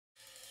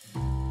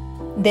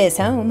This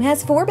home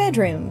has 4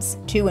 bedrooms,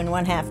 2 and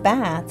 1/2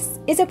 baths,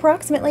 is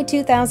approximately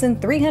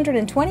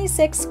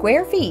 2,326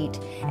 square feet,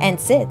 and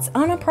sits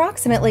on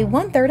approximately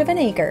 1/3 of an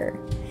acre.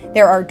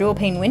 There are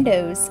dual-pane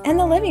windows, and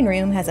the living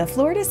room has a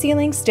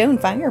floor-to-ceiling stone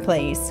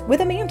fireplace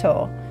with a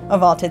mantel, a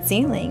vaulted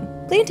ceiling,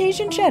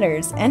 plantation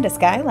shutters, and a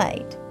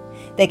skylight.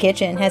 The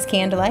kitchen has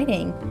canned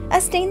lighting, a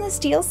stainless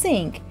steel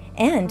sink,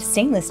 and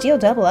stainless steel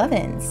double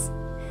ovens.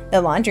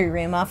 The laundry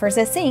room offers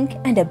a sink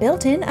and a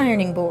built-in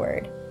ironing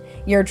board.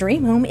 Your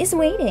dream home is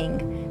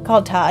waiting.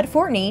 Call Todd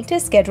Fortney to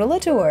schedule a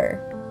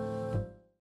tour.